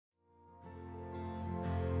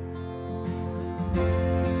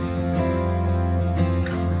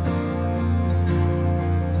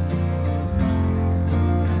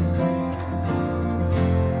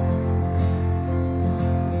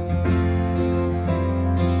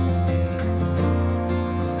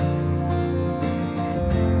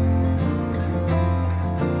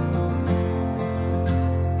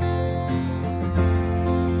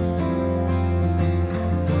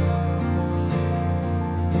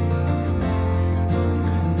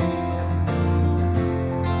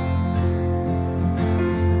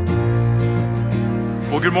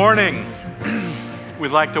Well, good morning.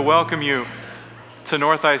 We'd like to welcome you to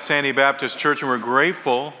North Isani Baptist Church, and we're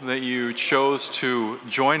grateful that you chose to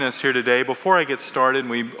join us here today. Before I get started,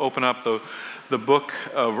 we open up the book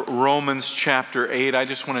of Romans chapter 8. I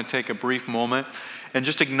just want to take a brief moment and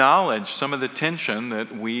just acknowledge some of the tension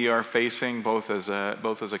that we are facing both as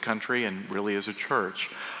a country and really as a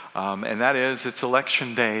church. And that is, it's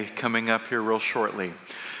election day coming up here real shortly.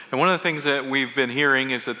 And one of the things that we've been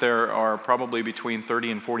hearing is that there are probably between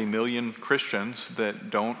 30 and 40 million Christians that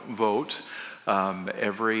don't vote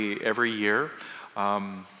every year.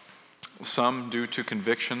 Some due to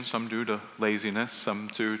conviction, some due to laziness,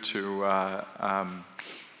 some due to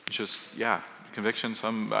conviction,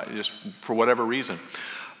 some just for whatever reason.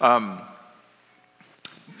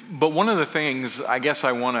 But one of the things I guess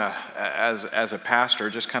I want to, as a pastor,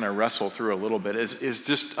 just kind of wrestle through a little bit is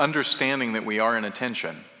just understanding that we are in a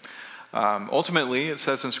tension. Ultimately, it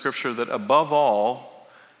says in Scripture that above all,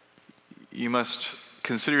 you must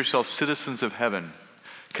consider yourselves citizens of heaven,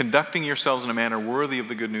 conducting yourselves in a manner worthy of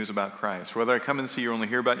the good news about Christ. Whether I come and see you or only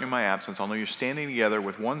hear about you in my absence, I'll know you're standing together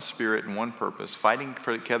with one spirit and one purpose, fighting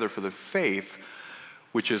together for the faith,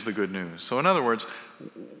 which is the good news. So in other words,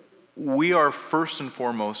 we are first and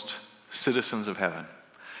foremost citizens of heaven.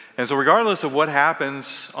 And so regardless of what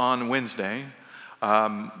happens on Wednesday,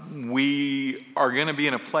 we are going to be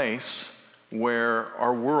in a place where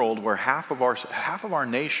our world, where half of our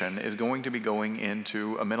nation is going to be going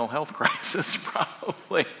into a mental health crisis,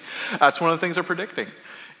 probably. That's one of the things they're predicting,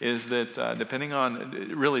 is that depending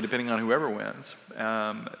on whoever wins,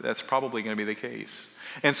 that's probably going to be the case.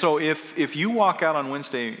 And so if you walk out on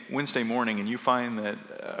Wednesday morning and you find that,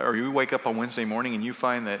 or you wake up on Wednesday morning and you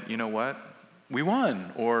find that, you know what, we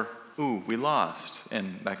won, or ooh, we lost,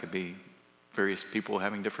 and that could be various people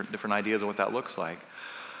having different ideas of what that looks like.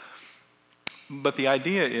 But the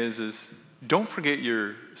idea is don't forget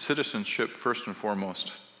your citizenship first and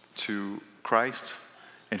foremost to Christ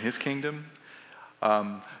and His kingdom.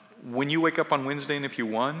 When you wake up on Wednesday and if you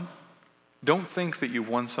won, don't think that you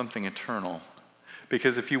won something eternal.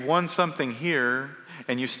 Because if you won something here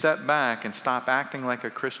and you step back and stop acting like a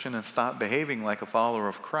Christian and stop behaving like a follower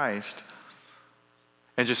of Christ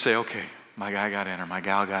and just say, okay, my guy got in or my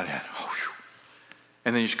gal got in. Oh,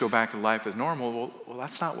 and then you just go back to life as normal. Well,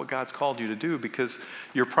 that's not what God's called you to do, because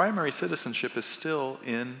your primary citizenship is still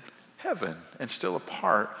in heaven and still a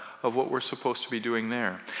part of what we're supposed to be doing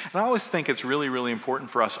there. And I always think it's really, really important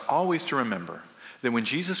for us always to remember that when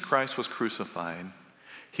Jesus Christ was crucified,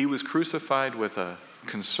 He was crucified with a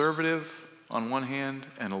conservative on one hand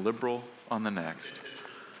and a liberal on the next.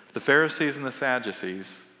 The Pharisees and the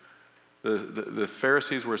Sadducees, the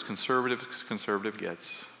Pharisees were as conservative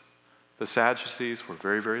gets. The Sadducees were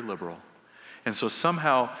very, very liberal. And so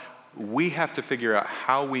somehow we have to figure out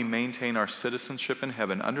how we maintain our citizenship in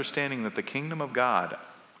heaven, understanding that the kingdom of God,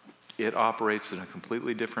 it operates in a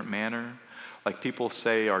completely different manner. Like people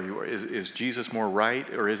say, is Jesus more right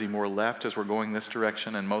or is He more left as we're going this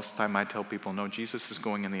direction? And most of the time I tell people, no, Jesus is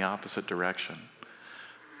going in the opposite direction.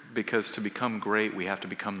 Because to become great, we have to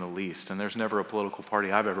become the least. And there's never a political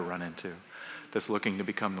party I've ever run into that's looking to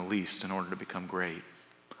become the least in order to become great.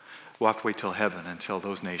 We'll have to wait till heaven until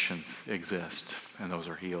those nations exist and those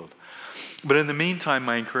are healed. But in the meantime,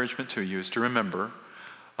 my encouragement to you is to remember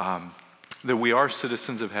that we are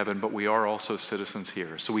citizens of heaven, but we are also citizens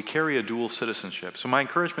here. So we carry a dual citizenship. So my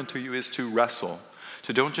encouragement to you is to wrestle,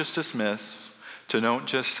 to don't just dismiss, to don't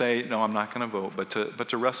just say, no, I'm not going to vote, but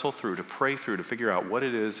to wrestle through, to pray through, to figure out what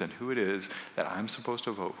it is and who it is that I'm supposed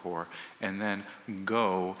to vote for, and then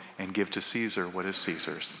go and give to Caesar what is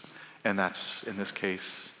Caesar's. And that's, in this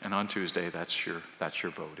case, and on Tuesday, that's your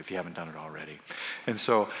vote, if you haven't done it already. And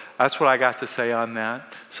so that's what I got to say on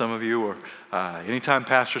that. Some of you are, anytime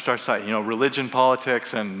pastor starts talking, religion,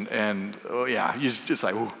 politics, and oh yeah, you just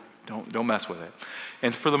like, ooh, don't mess with it.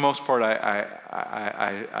 And for the most part,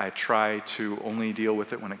 I try to only deal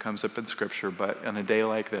with it when it comes up in Scripture, but on a day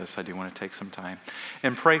like this, I do want to take some time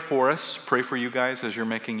and pray for us, pray for you guys as you're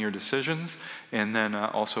making your decisions, and then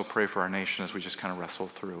also pray for our nation as we just kind of wrestle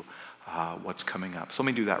through what's coming up. So let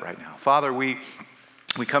me do that right now. Father, we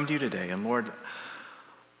come to you today, and Lord,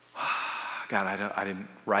 God, I didn't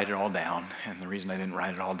write it all down, and the reason I didn't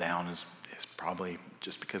write it all down is probably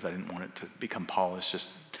just because I didn't want it to become polished, just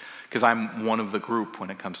because I'm one of the group when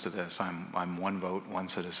it comes to this. I'm one vote, one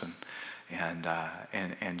citizen, and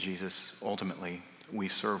Jesus, ultimately, we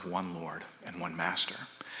serve one Lord and one Master.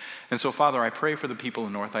 And so, Father, I pray for the people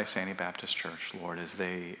in North Isani Baptist Church, Lord, as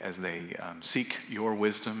they seek your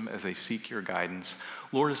wisdom, as they seek your guidance,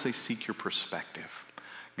 Lord, as they seek your perspective.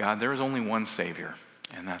 God, there is only one Savior,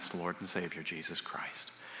 and that's the Lord and Savior, Jesus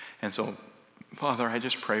Christ. And so Father, I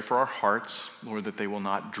just pray for our hearts, Lord, that they will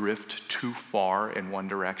not drift too far in one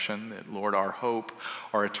direction, that, Lord, our hope,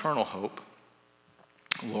 our eternal hope,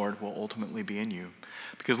 Lord, will ultimately be in you.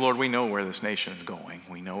 Because, Lord, we know where this nation is going.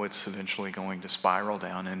 We know it's eventually going to spiral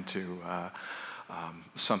down into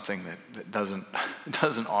something that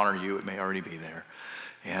doesn't honor you. It may already be there.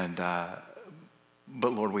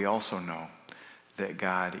 But, Lord, we also know that,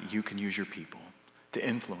 God, you can use your people to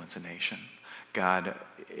influence a nation. God,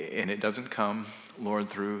 and it doesn't come, Lord,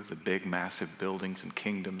 through the big, massive buildings and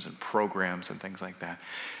kingdoms and programs and things like that.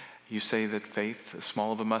 You say that faith, as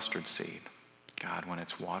small of a mustard seed, God, when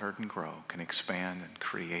it's watered and grow, can expand and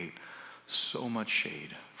create so much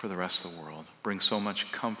shade for the rest of the world, bring so much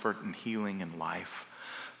comfort and healing and life.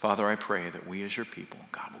 Father, I pray that we as your people,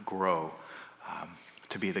 God, will grow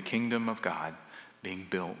to be the kingdom of God being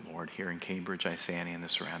built, Lord, here in Cambridge, Isani, and the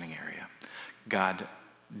surrounding area. God,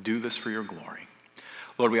 do this for your glory.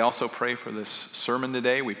 Lord, we also pray for this sermon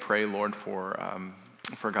today. We pray, Lord, for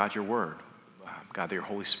God, your word. God, that your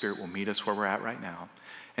Holy Spirit will meet us where we're at right now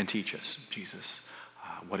and teach us, Jesus,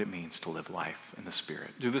 what it means to live life in the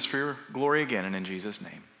Spirit. Do this for your glory again, and in Jesus'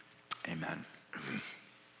 name, amen.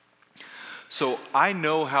 So I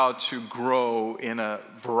know how to grow in a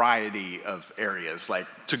variety of areas. Like,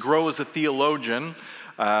 to grow as a theologian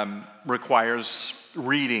requires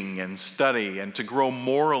reading and study, and to grow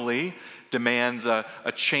morally demands a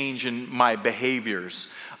change in my behaviors.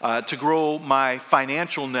 To grow my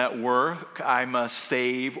financial network, I must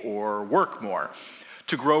save or work more.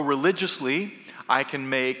 To grow religiously, I can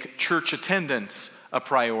make church attendance a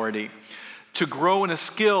priority. To grow in a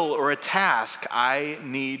skill or a task, I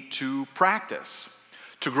need to practice.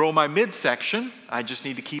 To grow my midsection, I just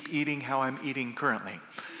need to keep eating how I'm eating currently.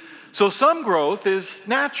 So some growth is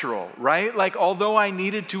natural, right? Like, although I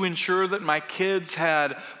needed to ensure that my kids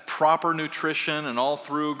had proper nutrition and all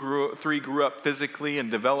three grew up physically and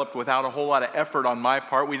developed without a whole lot of effort on my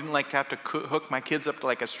part. We didn't like to have to hook my kids up to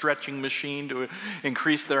like a stretching machine to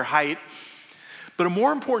increase their height. But a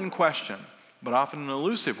more important question, but often an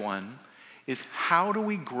elusive one, is how do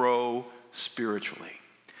we grow spiritually?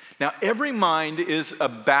 Now, every mind is a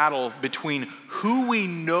battle between who we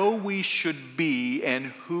know we should be and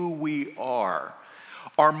who we are.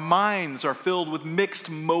 Our minds are filled with mixed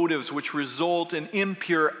motives which result in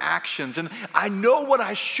impure actions. And I know what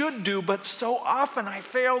I should do, but so often I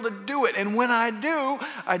fail to do it. And when I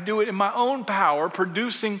do it in my own power,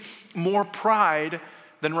 producing more pride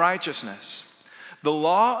than righteousness. The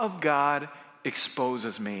law of God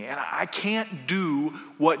exposes me, and I can't do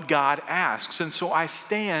what God asks, and so I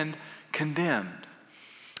stand condemned.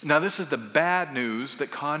 Now, this is the bad news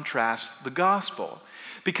that contrasts the gospel.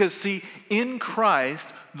 Because, see, in Christ,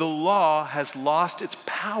 the law has lost its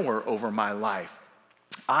power over my life.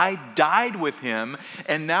 I died with him,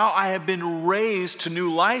 and now I have been raised to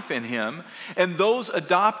new life in him, and those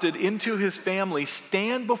adopted into his family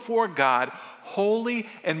stand before God holy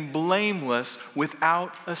and blameless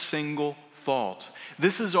without a single fault.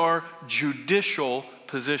 This is our judicial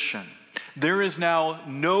position. There is now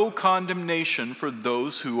no condemnation for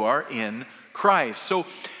those who are in Christ. So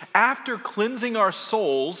after cleansing our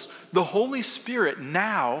souls, the Holy Spirit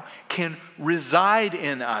now can reside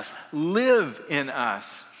in us, live in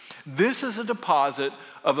us. This is a deposit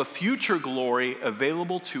of a future glory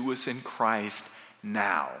available to us in Christ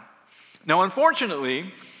now. Now,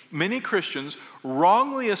 unfortunately, many Christians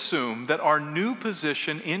wrongly assume that our new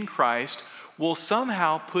position in Christ will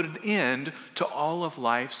somehow put an end to all of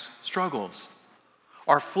life's struggles.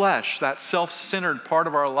 Our flesh, that self-centered part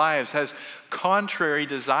of our lives, has contrary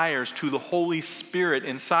desires to the Holy Spirit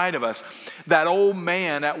inside of us. That old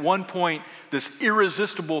man, at one point, this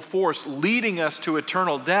irresistible force leading us to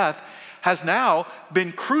eternal death, has now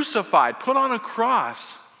been crucified, put on a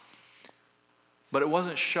cross. But it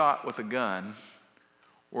wasn't shot with a gun,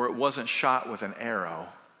 or it wasn't shot with an arrow.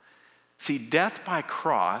 See, death by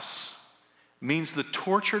cross means the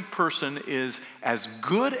tortured person is as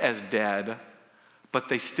good as dead, but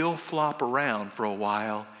they still flop around for a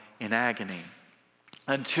while in agony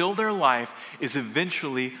until their life is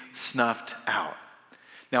eventually snuffed out.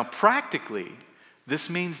 Now, practically,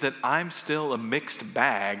 this means that I'm still a mixed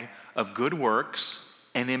bag of good works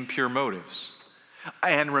and impure motives,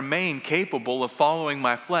 and remain capable of following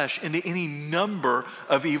my flesh into any number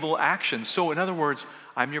of evil actions. So, in other words,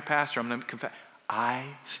 I'm your pastor. I'm going to confess, I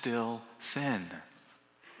still sin.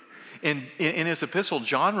 In his epistle,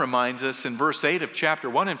 John reminds us in verse 8 of chapter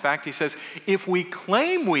 1, in fact, he says, if we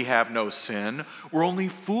claim we have no sin, we're only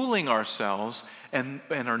fooling ourselves and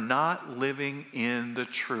are not living in the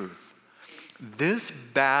truth. This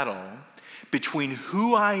battle between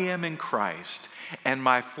who I am in Christ and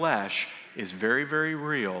my flesh is very, very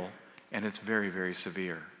real, and it's very, very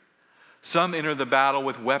severe. Some enter the battle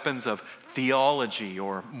with weapons of theology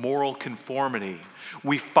or moral conformity.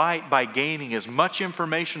 We fight by gaining as much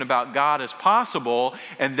information about God as possible,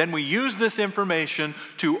 and then we use this information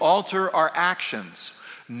to alter our actions.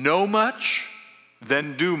 Know much,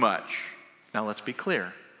 then do much. Now let's be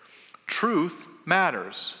clear. Truth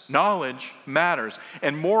matters. Knowledge matters.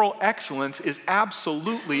 And moral excellence is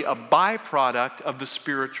absolutely a byproduct of the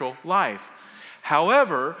spiritual life.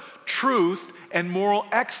 However, truth and moral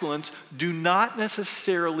excellence do not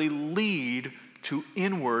necessarily lead to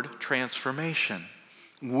inward transformation.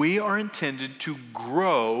 We are intended to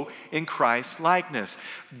grow in Christ's likeness.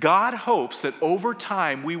 God hopes that over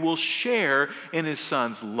time we will share in His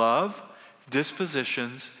Son's love,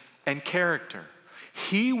 dispositions, and character.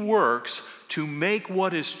 He works to make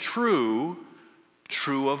what is true,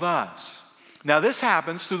 true of us. Now, this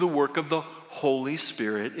happens through the work of the Holy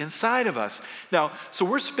Spirit inside of us. Now, so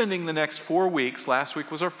we're spending the next 4 weeks, last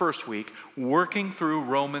week was our first week, working through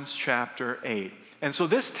Romans chapter 8. And so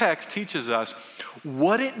this text teaches us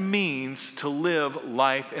what it means to live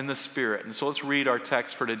life in the Spirit. And so let's read our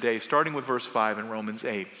text for today, starting with verse 5 in Romans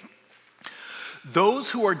 8. Those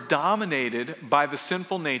who are dominated by the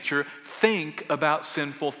sinful nature think about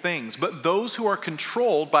sinful things, but those who are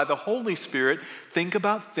controlled by the Holy Spirit think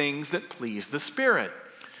about things that please the Spirit.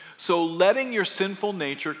 So letting your sinful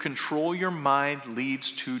nature control your mind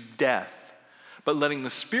leads to death, but letting the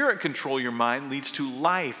Spirit control your mind leads to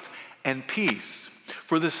life and peace.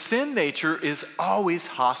 For the sin nature is always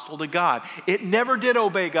hostile to God. It never did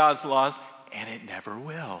obey God's laws, and it never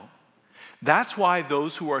will. That's why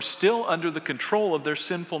those who are still under the control of their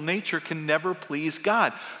sinful nature can never please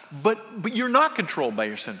God. But you're not controlled by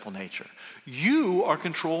your sinful nature. You are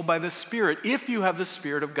controlled by the Spirit if you have the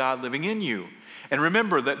Spirit of God living in you. And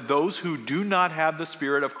remember that those who do not have the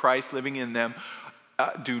Spirit of Christ living in them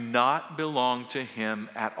do not belong to Him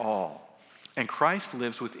at all. And Christ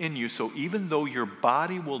lives within you, so even though your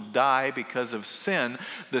body will die because of sin,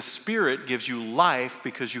 the Spirit gives you life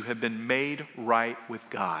because you have been made right with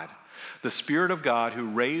God. The Spirit of God who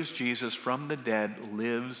raised Jesus from the dead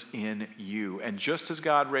lives in you. And just as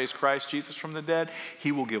God raised Christ Jesus from the dead,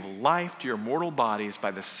 He will give life to your mortal bodies by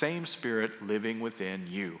the same Spirit living within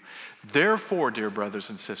you. Therefore, dear brothers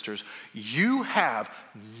and sisters, you have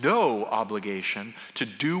no obligation to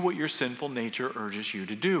do what your sinful nature urges you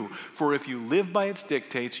to do. For if you live by its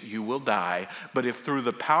dictates, you will die. But if through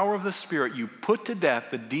the power of the Spirit you put to death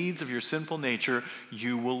the deeds of your sinful nature,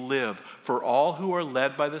 you will live. For all who are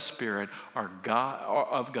led by the Spirit are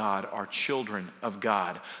children of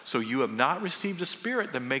God. So you have not received a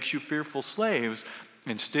spirit that makes you fearful slaves.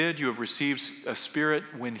 Instead, you have received a Spirit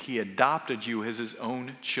when He adopted you as His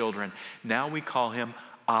own children. Now we call Him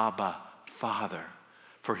Abba, Father.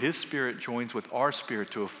 For His Spirit joins with our spirit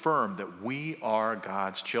to affirm that we are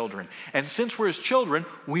God's children. And since we're His children,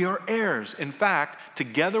 we are heirs. In fact,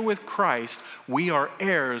 together with Christ, we are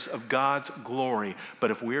heirs of God's glory. But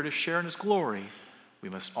if we are to share in His glory, we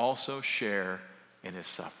must also share in His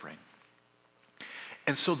suffering.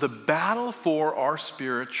 And so the battle for our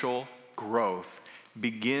spiritual growth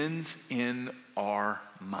begins in our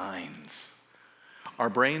minds. Our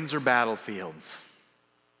brains are battlefields.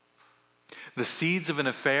 The seeds of an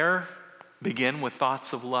affair begin with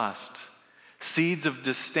thoughts of lust. Seeds of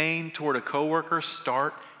disdain toward a coworker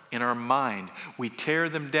start in our mind. We tear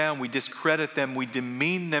them down, we discredit them, we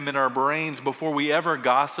demean them in our brains before we ever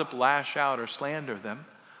gossip, lash out, or slander them.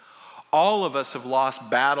 All of us have lost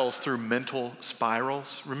battles through mental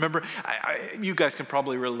spirals. Remember, you guys can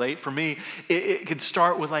probably relate. For me, it could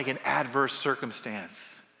start with like an adverse circumstance.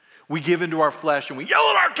 We give into our flesh and we yell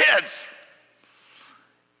at our kids.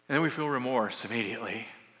 And then we feel remorse immediately.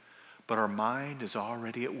 But our mind is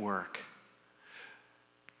already at work.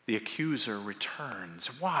 The accuser returns.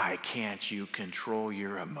 Why can't you control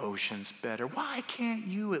your emotions better? Why can't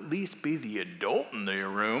you at least be the adult in the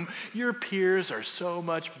room? Your peers are so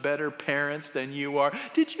much better parents than you are.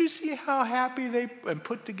 Did you see how happy and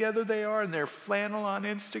put together they are in their flannel on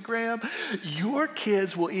Instagram? Your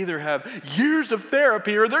kids will either have years of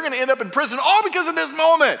therapy or they're going to end up in prison all because of this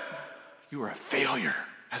moment. You are a failure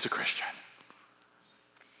as a Christian.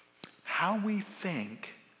 How we think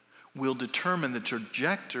will determine the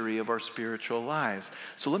trajectory of our spiritual lives.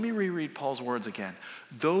 So let me reread Paul's words again.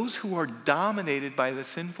 Those who are dominated by the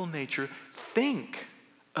sinful nature think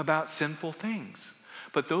about sinful things.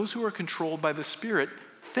 But those who are controlled by the Spirit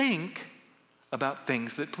think about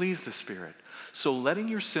things that please the Spirit. So letting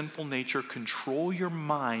your sinful nature control your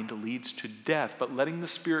mind leads to death, but letting the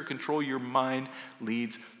Spirit control your mind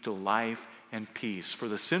leads to life and peace. For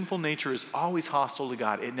the sinful nature is always hostile to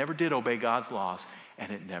God. It never did obey God's laws,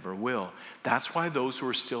 and it never will. That's why those who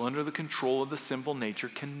are still under the control of the sinful nature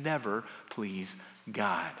can never please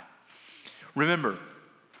God. Remember,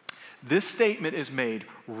 this statement is made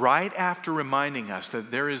right after reminding us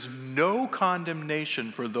that there is no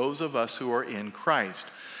condemnation for those of us who are in Christ.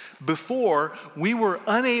 Before, we were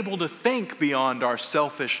unable to think beyond our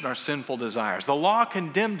selfish and our sinful desires. The law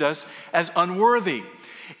condemned us as unworthy.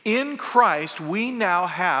 In Christ, we now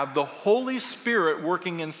have the Holy Spirit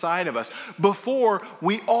working inside of us. Before,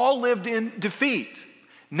 we all lived in defeat.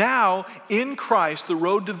 Now, in Christ, the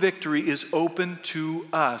road to victory is open to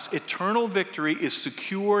us. Eternal victory is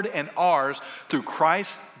secured and ours through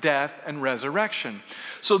Christ's death and resurrection.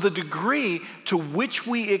 So the degree to which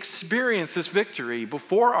we experience this victory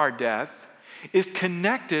before our death is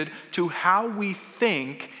connected to how we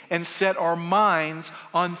think and set our minds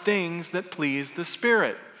on things that please the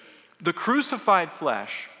Spirit. The crucified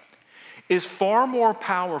flesh is far more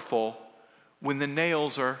powerful when the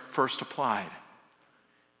nails are first applied.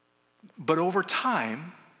 But over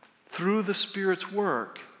time, through the Spirit's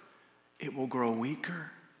work, it will grow weaker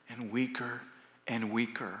and weaker and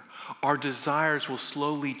weaker. Our desires will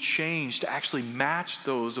slowly change to actually match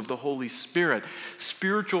those of the Holy Spirit.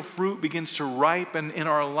 Spiritual fruit begins to ripen in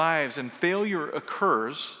our lives, and failure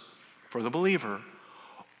occurs for the believer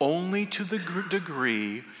only to the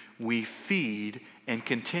degree we feed and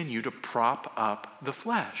continue to prop up the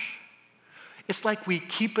flesh. It's like we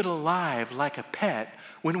keep it alive like a pet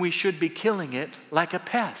when we should be killing it like a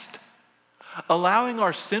pest. Allowing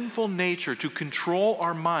our sinful nature to control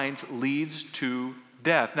our minds leads to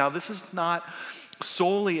death. Now, this is not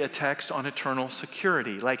solely a text on eternal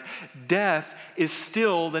security. Like, death is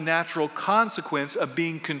still the natural consequence of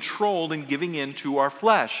being controlled and giving in to our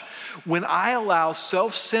flesh. When I allow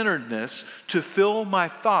self-centeredness to fill my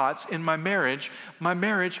thoughts in my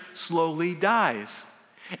marriage slowly dies.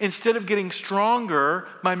 Instead of getting stronger,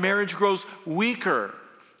 my marriage grows weaker.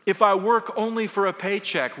 If I work only for a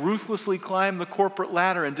paycheck, ruthlessly climb the corporate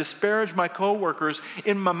ladder, and disparage my coworkers,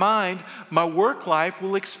 in my mind, my work life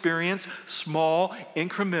will experience small,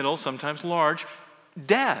 incremental, sometimes large,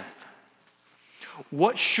 death.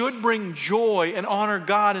 What should bring joy and honor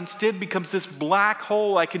God instead becomes this black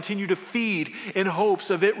hole I continue to feed in hopes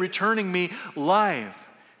of it returning me life.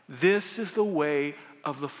 This is the way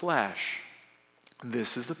of the flesh.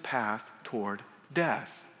 This is the path toward death.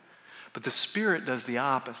 But the Spirit does the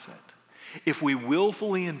opposite. If we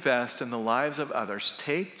willfully invest in the lives of others,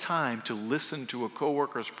 take time to listen to a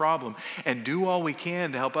coworker's problem, and do all we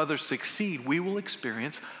can to help others succeed, we will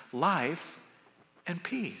experience life and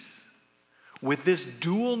peace. With this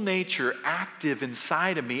dual nature active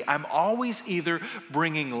inside of me, I'm always either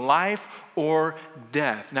bringing life or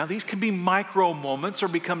death. Now, these can be micro moments or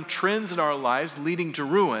become trends in our lives leading to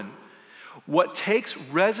ruin. What takes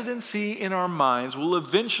residency in our minds will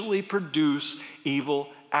eventually produce evil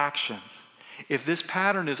actions. If this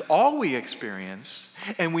pattern is all we experience,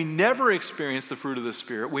 and we never experience the fruit of the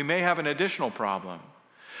Spirit, we may have an additional problem.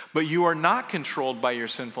 But you are not controlled by your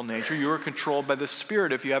sinful nature. You are controlled by the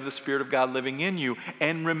Spirit if you have the Spirit of God living in you.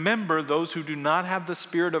 And remember, those who do not have the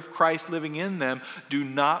Spirit of Christ living in them do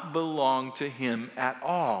not belong to Him at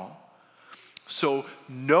all. So,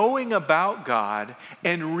 knowing about God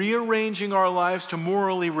and rearranging our lives to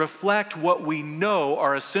morally reflect what we know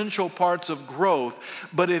are essential parts of growth.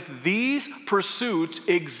 But if these pursuits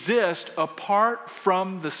exist apart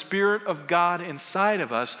from the Spirit of God inside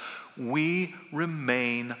of us, we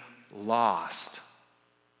remain lost.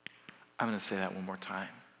 I'm going to say that one more time.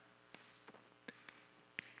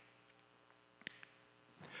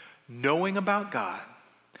 Knowing about God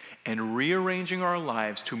and rearranging our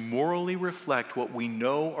lives to morally reflect what we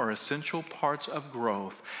know are essential parts of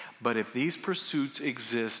growth. But if these pursuits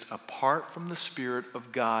exist apart from the Spirit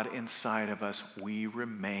of God inside of us, we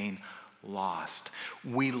remain lost.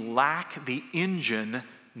 We lack the engine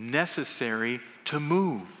necessary to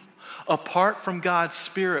move. Apart from God's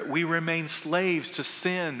Spirit, we remain slaves to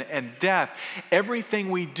sin and death. Everything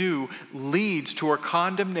we do leads to our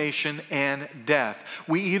condemnation and death.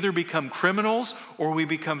 We either become criminals or we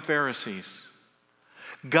become Pharisees.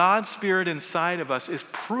 God's Spirit inside of us is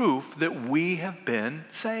proof that we have been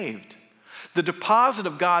saved. The deposit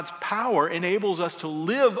of God's power enables us to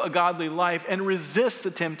live a godly life and resist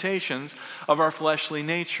the temptations of our fleshly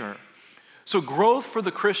nature. So growth for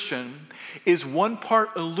the Christian is one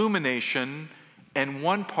part illumination and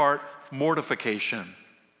one part mortification.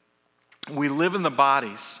 We live in the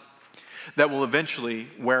bodies that will eventually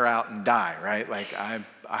wear out and die, right? Like I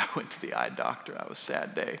went to the eye doctor. That was a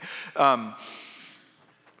sad day.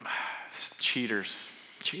 Cheaters.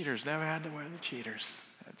 Cheaters never had to wear the cheaters.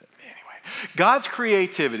 Anyway, God's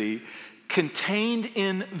creativity contained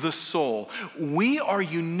in the soul. We are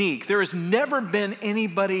unique. There has never been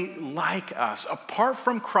anybody like us. Apart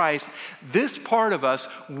from Christ, this part of us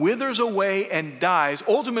withers away and dies,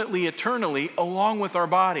 ultimately, eternally, along with our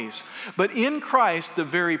bodies. But in Christ, the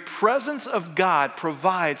very presence of God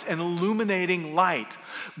provides an illuminating light.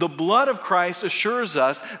 The blood of Christ assures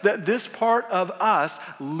us that this part of us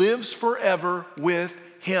lives forever with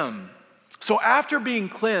Him. So after being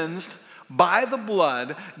cleansed by the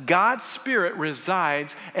blood, God's Spirit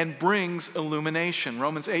resides and brings illumination.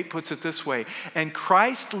 Romans 8 puts it this way, and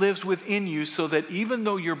Christ lives within you so that even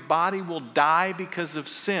though your body will die because of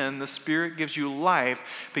sin, the Spirit gives you life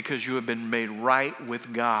because you have been made right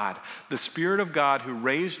with God. The Spirit of God who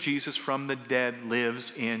raised Jesus from the dead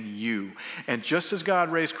lives in you. And just as God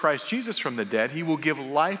raised Christ Jesus from the dead, He will give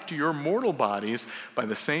life to your mortal bodies by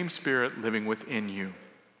the same Spirit living within you.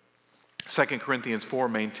 2 Corinthians 4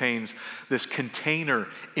 maintains this container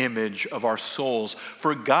image of our souls.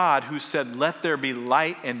 For God, who said, "Let there be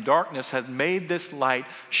light," and darkness, has made this light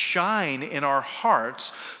shine in our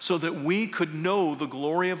hearts so that we could know the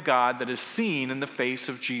glory of God that is seen in the face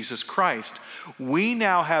of Jesus Christ. We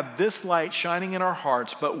now have this light shining in our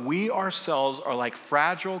hearts, but we ourselves are like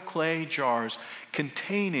fragile clay jars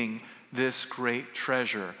containing this great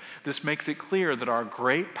treasure. This makes it clear that our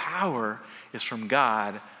great power is from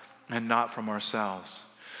God and not from ourselves.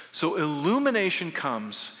 So illumination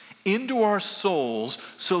comes into our souls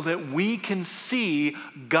so that we can see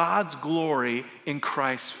God's glory in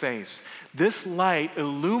Christ's face. This light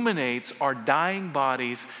illuminates our dying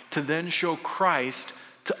bodies to then show Christ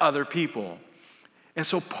to other people. And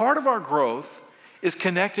so part of our growth is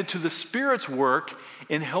connected to the Spirit's work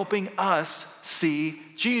in helping us see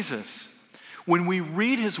Jesus. When we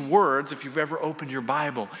read His words, if you've ever opened your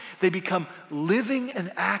Bible, they become living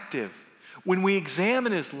and active. When we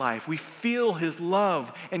examine His life, we feel His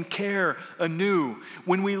love and care anew.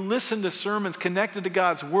 When we listen to sermons connected to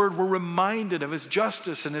God's Word, we're reminded of His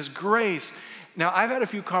justice and His grace. Now, I've had a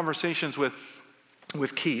few conversations with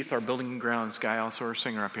Keith, our building and grounds guy, also our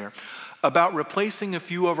singer up here, about replacing a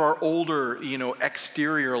few of our older,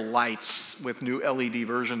 exterior lights with new LED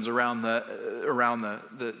versions around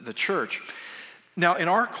the church. Now, in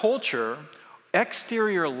our culture,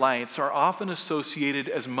 exterior lights are often associated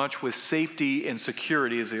as much with safety and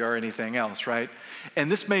security as they are anything else, right?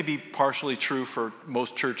 And this may be partially true for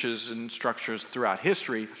most churches and structures throughout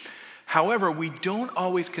history. However, we don't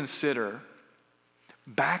always consider,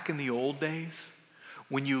 back in the old days,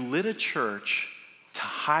 when you lit a church to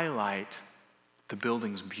highlight the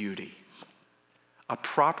building's beauty. A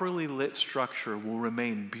properly lit structure will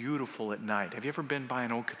remain beautiful at night. Have you ever been by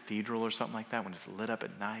an old cathedral or something like that when it's lit up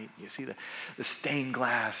at night? You see the stained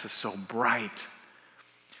glass is so bright.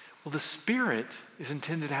 Well, the Spirit is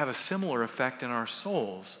intended to have a similar effect in our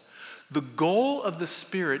souls. The goal of the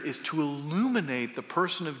Spirit is to illuminate the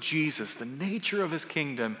person of Jesus, the nature of His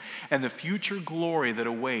kingdom, and the future glory that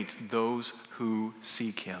awaits those who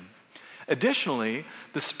seek Him. Additionally,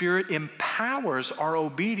 the Spirit empowers our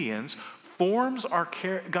obedience, forms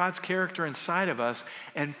God's character inside of us,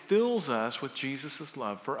 and fills us with Jesus'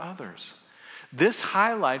 love for others. This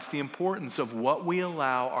highlights the importance of what we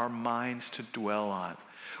allow our minds to dwell on.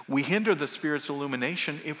 We hinder the Spirit's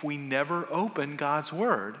illumination if we never open God's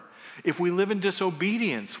Word. If we live in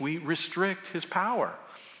disobedience, we restrict His power.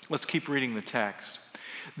 Let's keep reading the text.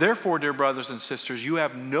 Therefore, dear brothers and sisters, you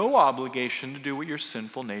have no obligation to do what your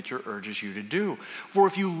sinful nature urges you to do. For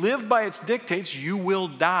if you live by its dictates, you will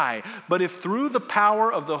die. But if through the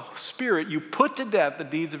power of the Spirit you put to death the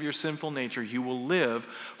deeds of your sinful nature, you will live.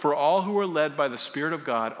 For all who are led by the Spirit of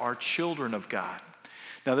God are children of God.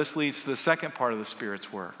 Now this leads to the second part of the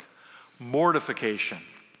Spirit's work, mortification.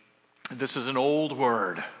 This is an old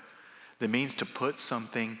word that means to put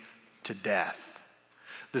something to death.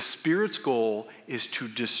 The Spirit's goal is to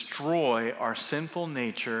destroy our sinful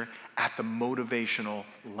nature at the motivational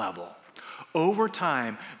level. Over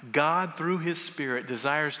time, God, through His Spirit,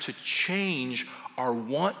 desires to change our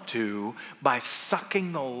want to by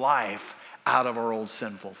sucking the life out of our old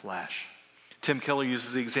sinful flesh. Tim Keller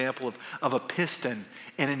uses the example of a piston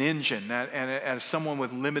in an engine. And as someone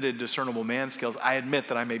with limited discernible man skills, I admit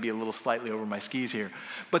that I may be a little slightly over my skis here.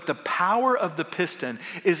 But the power of the piston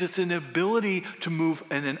is its ability to move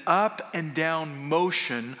in an up and down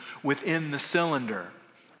motion within the cylinder.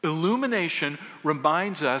 Illumination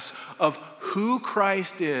reminds us of who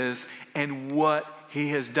Christ is and what He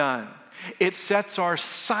has done. It sets our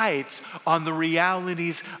sights on the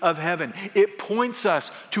realities of heaven. It points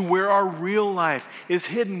us to where our real life is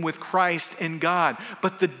hidden with Christ in God.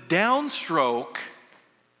 But the downstroke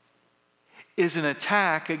is an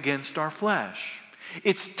attack against our flesh.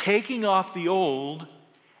 It's taking off the old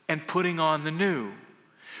and putting on the new.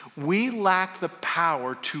 We lack the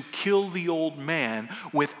power to kill the old man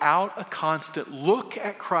without a constant look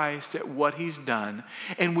at Christ, at what he's done.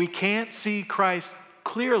 And we can't see Christ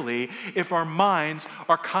clearly if our minds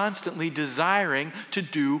are constantly desiring to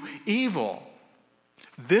do evil.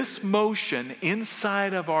 This motion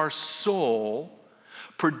inside of our soul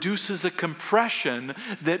produces a compression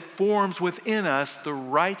that forms within us the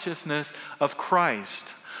righteousness of Christ.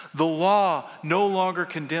 The law no longer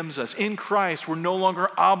condemns us. In Christ, we're no longer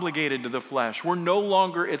obligated to the flesh. We're no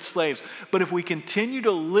longer its slaves. But if we continue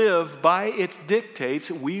to live by its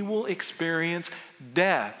dictates, we will experience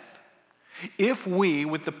death. If we,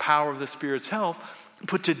 with the power of the Spirit's help,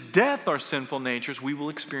 put to death our sinful natures, we will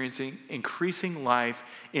experience increasing life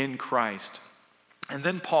in Christ. And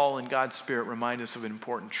then Paul and God's Spirit remind us of an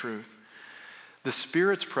important truth. The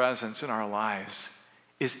Spirit's presence in our lives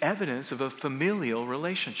is evidence of a familial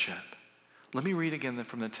relationship. Let me read again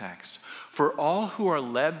from the text. For all who are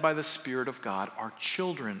led by the Spirit of God are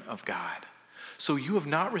children of God. So you have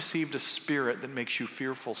not received a spirit that makes you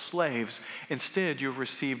fearful slaves. Instead, you have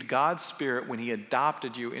received God's Spirit when he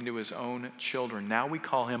adopted you into his own children. Now we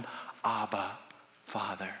call him Abba,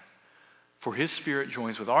 Father. For his Spirit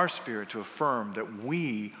joins with our spirit to affirm that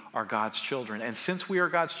we are God's children. And since we are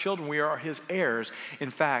God's children, we are his heirs. In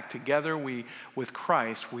fact, together with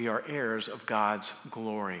Christ, we are heirs of God's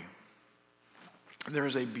glory. There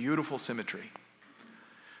is a beautiful symmetry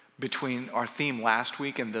between our theme last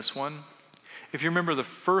week and this one. If you remember the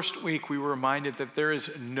first week, we were reminded that there is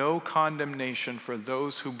no condemnation for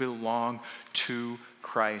those who belong to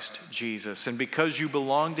Christ Jesus. And because you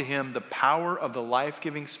belong to him, the power of the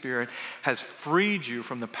life-giving Spirit has freed you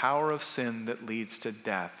from the power of sin that leads to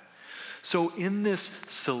death. So in this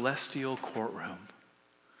celestial courtroom,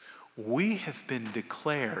 we have been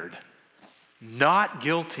declared not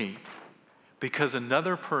guilty because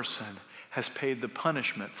another person has paid the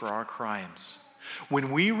punishment for our crimes.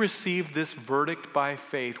 When we receive this verdict by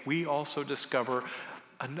faith, we also discover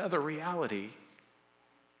another reality,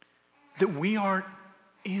 that we aren't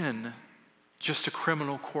in just a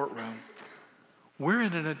criminal courtroom. We're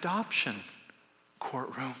in an adoption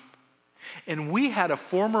courtroom. And we had a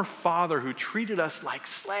former father who treated us like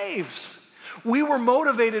slaves. We were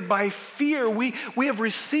motivated by fear. We have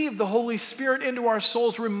received the Holy Spirit into our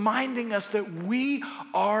souls, reminding us that we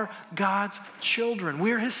are God's children.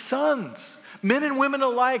 We are his sons. Men and women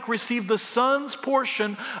alike receive the son's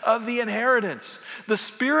portion of the inheritance. The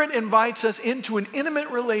Spirit invites us into an intimate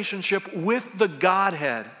relationship with the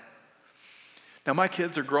Godhead. Now, my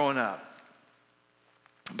kids are growing up,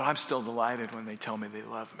 but I'm still delighted when they tell me they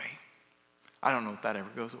love me. I don't know if that ever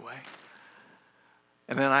goes away.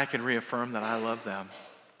 And then I can reaffirm that I love them.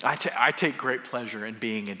 I take great pleasure in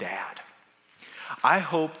being a dad. I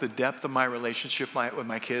hope the depth of my relationship with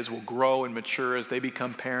my kids will grow and mature as they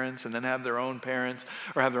become parents and then have their own parents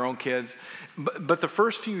or have their own kids. But the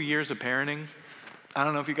first few years of parenting, I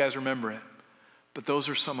don't know if you guys remember it, but those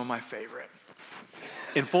are some of my favorite.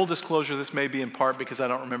 In full disclosure, this may be in part because I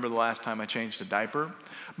don't remember the last time I changed a diaper.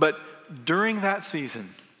 But during that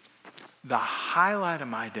season, the highlight of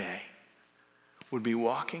my day would be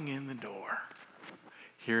walking in the door,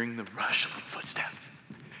 hearing the rush of footsteps,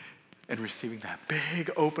 and receiving that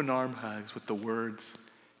big open arm hugs with the words,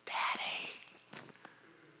 Daddy.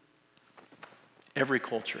 Every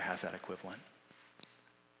culture has that equivalent.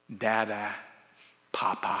 Dada,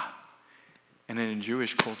 Papa. And in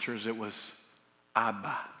Jewish cultures, it was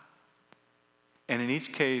Abba. And in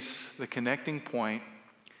each case, the connecting point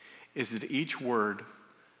is that each word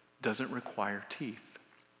doesn't require teeth.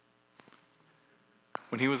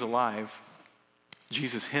 When he was alive,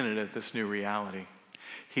 Jesus hinted at this new reality.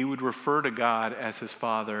 He would refer to God as his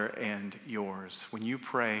Father and yours. When you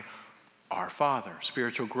pray, our Father,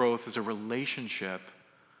 spiritual growth is a relationship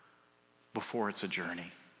before it's a journey.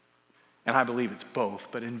 And I believe it's both,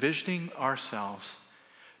 but envisioning ourselves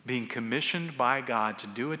being commissioned by God to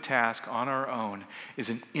do a task on our own is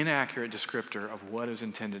an inaccurate descriptor of what is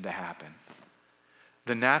intended to happen.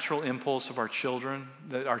 The natural impulse of our children,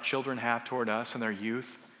 that our children have toward us and their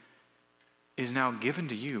youth, is now given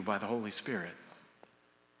to you by the Holy Spirit.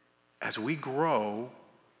 As we grow,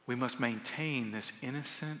 we must maintain this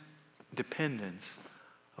innocent dependence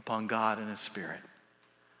upon God and his Spirit.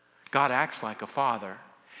 God acts like a father.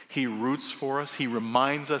 He roots for us. He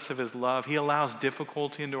reminds us of his love. He allows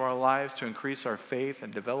difficulty into our lives to increase our faith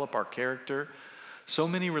and develop our character. So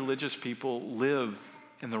many religious people live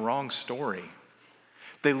in the wrong story.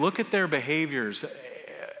 They look at their behaviors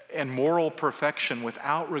and moral perfection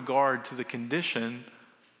without regard to the condition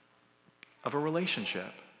of a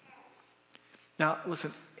relationship. Now,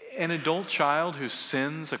 listen, an adult child who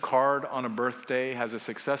sends a card on a birthday, has a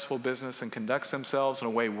successful business, and conducts themselves in a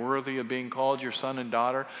way worthy of being called your son and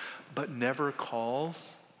daughter, but never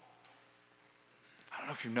calls, I don't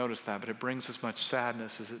know if you've noticed that, but it brings as much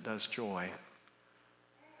sadness as it does joy.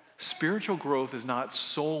 Spiritual growth is not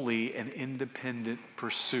solely an independent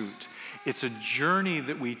pursuit. It's a journey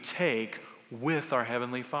that we take with our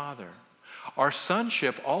Heavenly Father. Our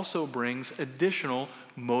sonship also brings additional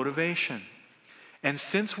motivation. And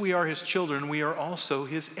since we are His children, we are also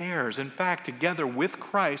His heirs. In fact, together with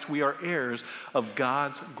Christ, we are heirs of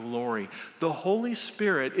God's glory. The Holy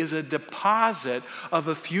Spirit is a deposit of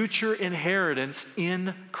a future inheritance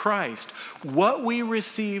in Christ. What we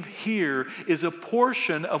receive here is a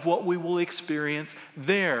portion of what we will experience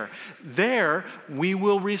there. There, we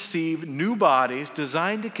will receive new bodies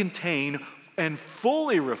designed to contain and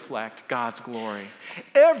fully reflect God's glory.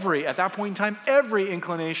 At that point in time, every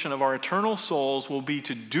inclination of our eternal souls will be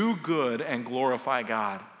to do good and glorify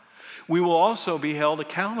God. We will also be held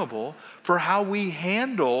accountable for how we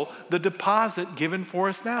handle the deposit given for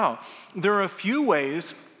us now. There are a few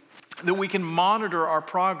ways that we can monitor our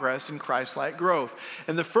progress in Christ-like growth.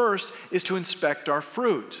 And the first is to inspect our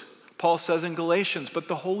fruit. Paul says in Galatians, but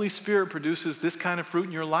the Holy Spirit produces this kind of fruit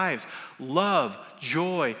in your lives: love,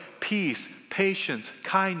 joy, peace, patience,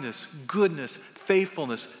 kindness, goodness,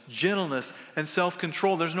 faithfulness, gentleness, and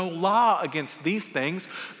self-control. There's no law against these things.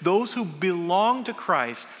 Those who belong to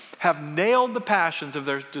Christ have nailed the passions of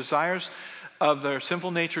their desires of their sinful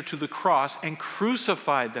nature to the cross and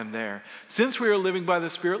crucified them there. Since we are living by the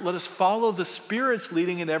Spirit, let us follow the Spirit's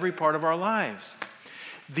leading in every part of our lives.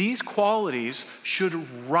 These qualities should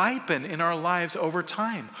ripen in our lives over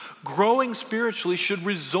time. Growing spiritually should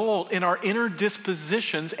result in our inner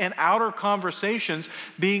dispositions and outer conversations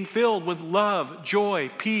being filled with love, joy,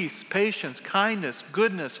 peace, patience, kindness,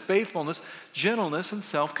 goodness, faithfulness, gentleness, and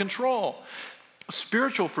self-control.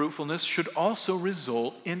 Spiritual fruitfulness should also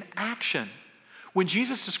result in action. When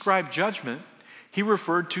Jesus described judgment, He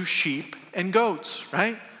referred to sheep and goats,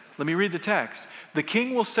 right? Let me read the text. The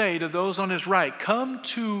king will say to those on his right, Come,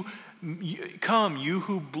 you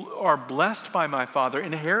who are blessed by my Father,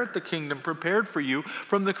 inherit the kingdom prepared for you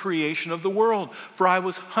from the creation of the world. For I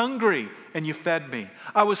was hungry, and you fed me.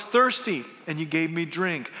 I was thirsty, and you gave me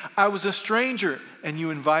drink. I was a stranger, and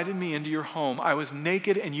you invited me into your home. I was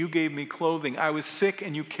naked, and you gave me clothing. I was sick,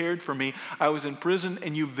 and you cared for me. I was in prison,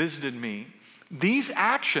 and you visited me. These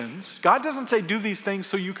actions, God doesn't say do these things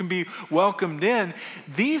so you can be welcomed in.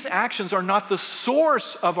 These actions are not the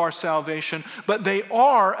source of our salvation, but they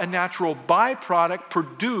are a natural byproduct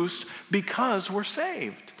produced because we're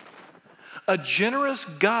saved. A generous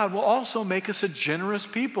God will also make us a generous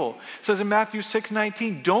people. It says in Matthew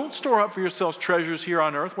 6:19, don't store up for yourselves treasures here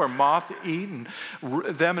on earth where moth eat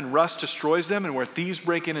them and rust destroys them and where thieves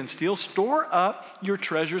break in and steal. Store up your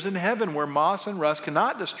treasures in heaven where moths and rust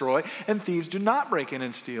cannot destroy and thieves do not break in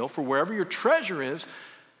and steal. For wherever your treasure is,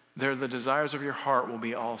 there the desires of your heart will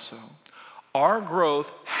be also. Our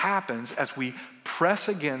growth happens as we press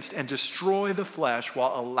against and destroy the flesh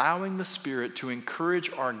while allowing the Spirit to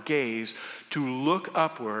encourage our gaze to look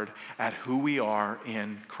upward at who we are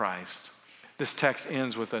in Christ. This text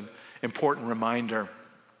ends with an important reminder.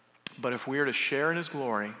 But if we are to share in His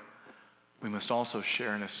glory, we must also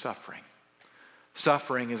share in His suffering.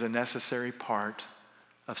 Suffering is a necessary part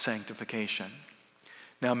of sanctification.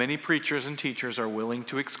 Now, many preachers and teachers are willing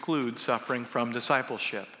to exclude suffering from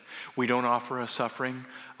discipleship. We don't offer a suffering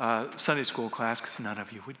Sunday school class because none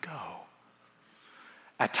of you would go.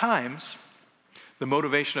 At times, the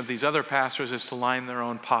motivation of these other pastors is to line their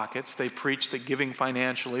own pockets. They preach that giving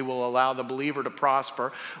financially will allow the believer to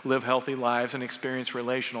prosper, live healthy lives, and experience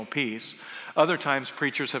relational peace. Other times,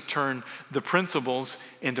 preachers have turned the principles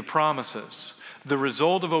into promises. The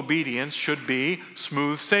result of obedience should be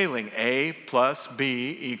smooth sailing. A plus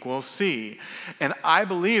B equals C. And I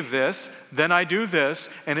believe this, then I do this,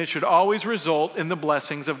 and it should always result in the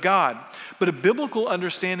blessings of God. But a biblical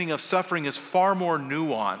understanding of suffering is far more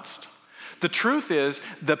nuanced. The truth is,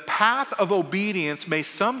 the path of obedience may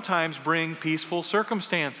sometimes bring peaceful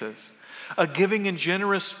circumstances. A giving and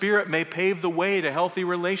generous spirit may pave the way to healthy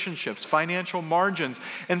relationships, financial margins,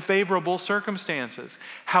 and favorable circumstances.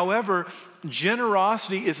 However,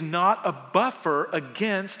 generosity is not a buffer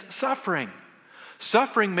against suffering.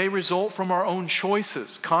 Suffering may result from our own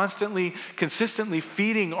choices. Consistently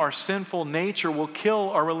feeding our sinful nature will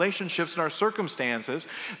kill our relationships and our circumstances.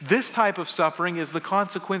 This type of suffering is the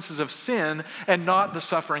consequences of sin and not the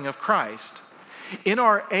suffering of Christ. In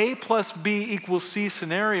our A plus B equals C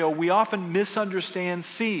scenario, we often misunderstand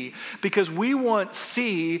C because we want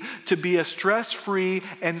C to be a stress-free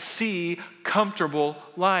and C comfortable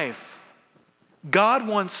life. God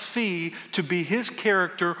wants C to be His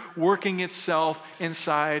character working itself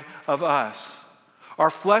inside of us. Our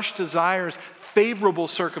flesh desires favorable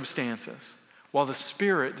circumstances, while the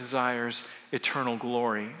Spirit desires eternal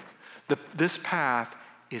glory. This path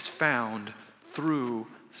is found through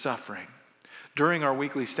suffering. During our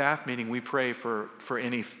weekly staff meeting, we pray for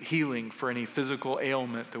any healing, for any physical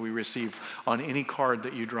ailment that we receive on any card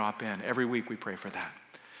that you drop in. Every week we pray for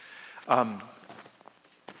that.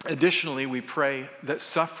 Additionally, we pray that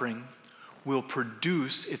suffering will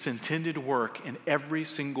produce its intended work in every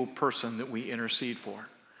single person that we intercede for.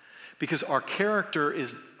 Because our character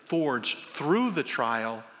is forged through the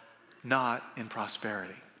trial, not in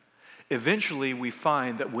prosperity. Eventually, we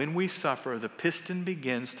find that when we suffer, the piston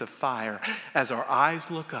begins to fire as our eyes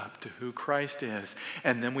look up to who Christ is,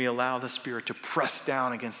 and then we allow the Spirit to press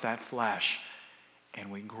down against that flesh,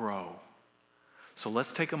 and we grow. So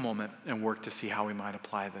let's take a moment and work to see how we might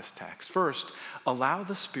apply this text. First, allow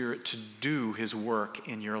the Spirit to do His work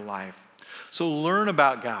in your life. So learn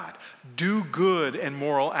about God. Do good and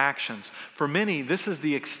moral actions. For many, this is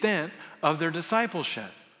the extent of their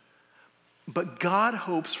discipleship. But God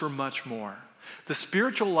hopes for much more. The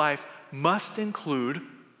spiritual life must include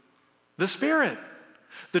the Spirit.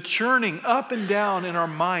 The churning up and down in our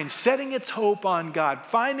mind, setting its hope on God,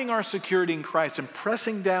 finding our security in Christ, and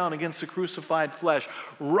pressing down against the crucified flesh,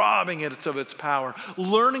 robbing it of its power.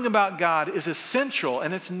 Learning about God is essential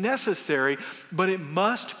and it's necessary, but it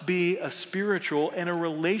must be a spiritual and a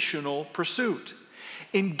relational pursuit.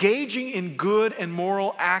 Engaging in good and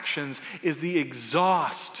moral actions is the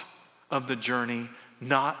exhaust of the journey,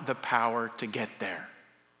 not the power to get there.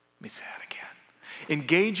 Let me say that again.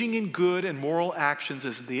 Engaging in good and moral actions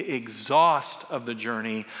is the exhaust of the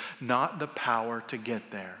journey, not the power to get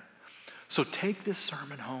there. So take this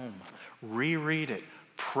sermon home, reread it,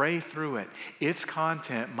 pray through it. Its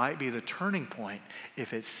content might be the turning point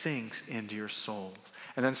if it sinks into your souls.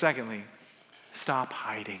 And then secondly, stop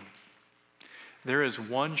hiding. There is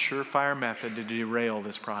one surefire method to derail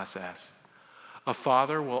this process. A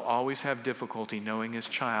father will always have difficulty knowing his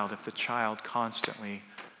child if the child constantly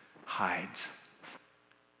hides.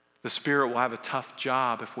 The Spirit will have a tough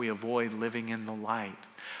job if we avoid living in the light.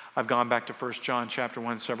 I've gone back to 1 John chapter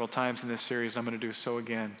 1 several times in this series, and I'm going to do so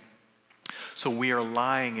again. So we are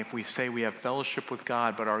lying if we say we have fellowship with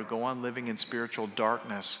God, but are go on living in spiritual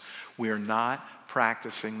darkness. We are not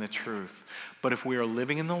practicing the truth. But if we are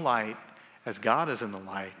living in the light, as God is in the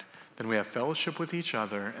light, then we have fellowship with each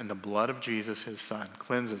other, and the blood of Jesus, His Son,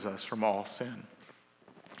 cleanses us from all sin.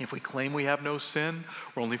 If we claim we have no sin,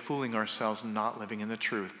 we're only fooling ourselves and not living in the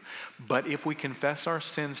truth. But if we confess our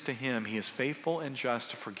sins to Him, He is faithful and just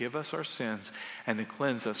to forgive us our sins and to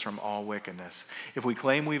cleanse us from all wickedness. If we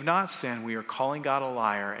claim we've not sinned, we are calling God a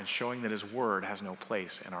liar and showing that His word has no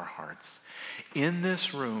place in our hearts. In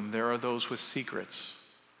this room, there are those with secrets,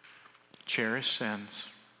 cherished sins,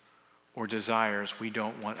 or desires we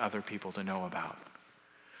don't want other people to know about.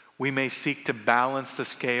 We may seek to balance the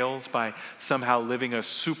scales by somehow living a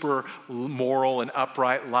super moral and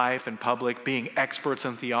upright life in public, being experts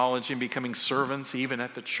in theology and becoming servants even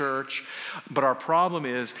at the church. But our problem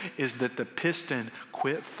is that the piston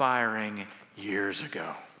quit firing years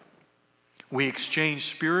ago. We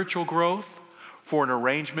exchange spiritual growth for an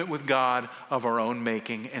arrangement with God of our own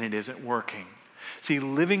making, and it isn't working. See,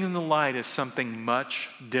 living in the light is something much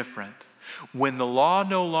different. When the law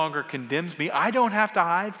no longer condemns me, I don't have to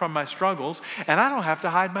hide from my struggles, and I don't have to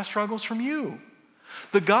hide my struggles from you.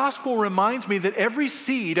 The gospel reminds me that every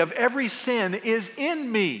seed of every sin is in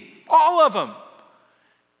me, all of them.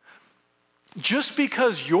 Just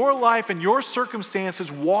because your life and your circumstances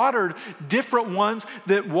watered different ones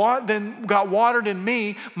than got watered in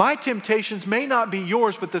me, my temptations may not be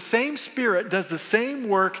yours, but the same Spirit does the same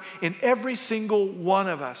work in every single one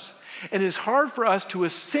of us. And it's hard for us to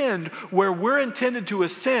ascend where we're intended to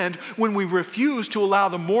ascend when we refuse to allow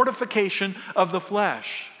the mortification of the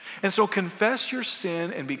flesh. And so confess your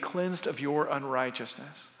sin and be cleansed of your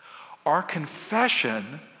unrighteousness. Our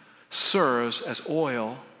confession serves as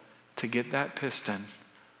oil to get that piston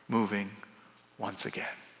moving once again.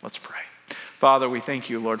 Let's pray. Father, we thank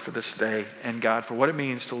you, Lord, for this day, and God, for what it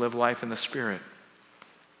means to live life in the Spirit.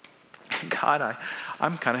 And God,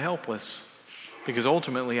 I'm kind of helpless. Because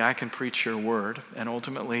ultimately I can preach your word, and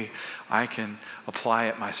ultimately I can apply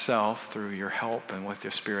it myself through your help and with your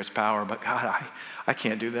Spirit's power. But God, I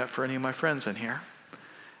can't do that for any of my friends in here.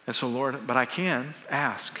 And so, Lord, but I can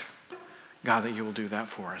ask, God, that you will do that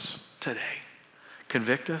for us today.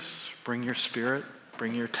 Convict us, bring your Spirit,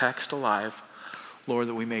 bring your text alive, Lord,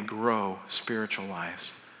 that we may grow spiritual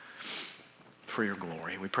lives for your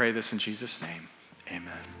glory. We pray this in Jesus' name.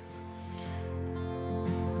 Amen.